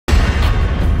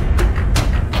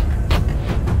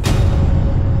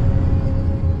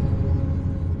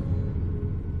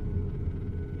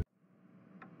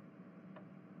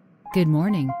Good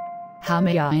morning. How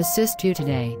may I assist you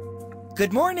today?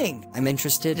 Good morning! I'm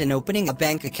interested in opening a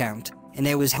bank account, and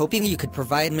I was hoping you could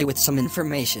provide me with some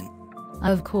information.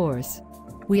 Of course.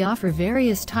 We offer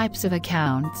various types of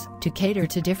accounts to cater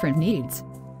to different needs.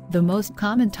 The most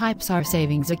common types are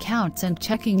savings accounts and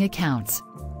checking accounts.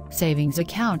 Savings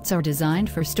accounts are designed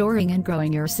for storing and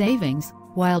growing your savings,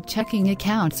 while checking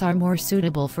accounts are more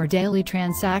suitable for daily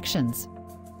transactions.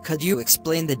 Could you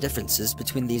explain the differences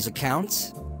between these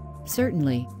accounts?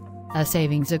 Certainly. A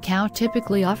savings account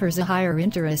typically offers a higher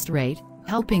interest rate,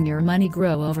 helping your money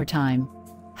grow over time.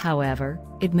 However,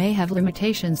 it may have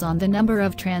limitations on the number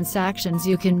of transactions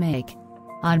you can make.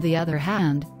 On the other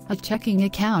hand, a checking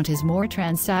account is more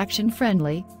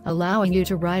transaction-friendly, allowing you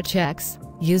to write checks,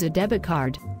 use a debit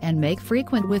card, and make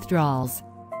frequent withdrawals.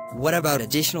 What about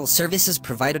additional services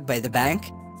provided by the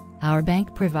bank? Our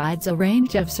bank provides a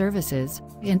range of services,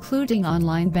 including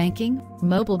online banking,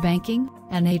 mobile banking,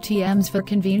 and ATMs for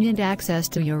convenient access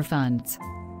to your funds.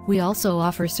 We also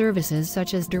offer services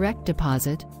such as direct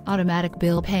deposit, automatic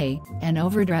bill pay, and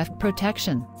overdraft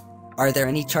protection. Are there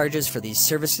any charges for these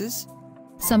services?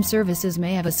 Some services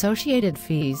may have associated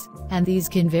fees, and these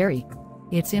can vary.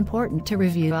 It's important to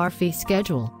review our fee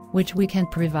schedule, which we can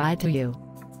provide to you.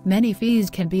 Many fees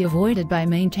can be avoided by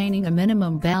maintaining a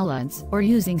minimum balance or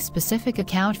using specific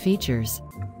account features.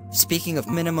 Speaking of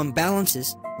minimum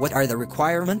balances, what are the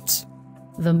requirements?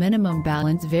 The minimum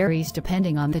balance varies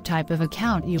depending on the type of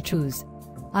account you choose.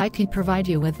 I can provide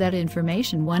you with that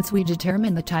information once we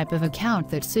determine the type of account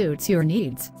that suits your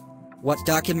needs. What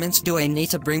documents do I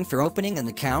need to bring for opening an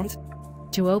account?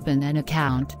 To open an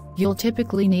account, you'll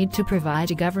typically need to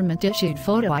provide a government-issued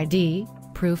photo ID,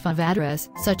 proof of address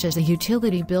such as a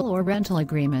utility bill or rental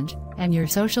agreement, and your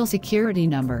social security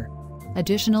number.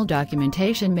 Additional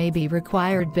documentation may be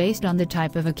required based on the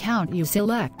type of account you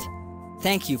select.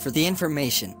 Thank you for the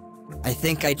information. I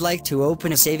think I'd like to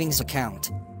open a savings account.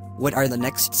 What are the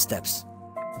next steps?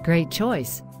 Great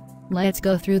choice. Let's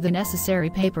go through the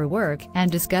necessary paperwork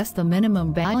and discuss the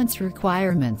minimum balance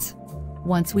requirements.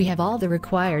 Once we have all the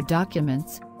required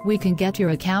documents, we can get your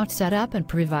account set up and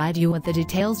provide you with the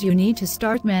details you need to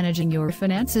start managing your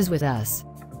finances with us.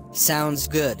 Sounds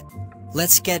good.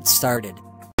 Let's get started.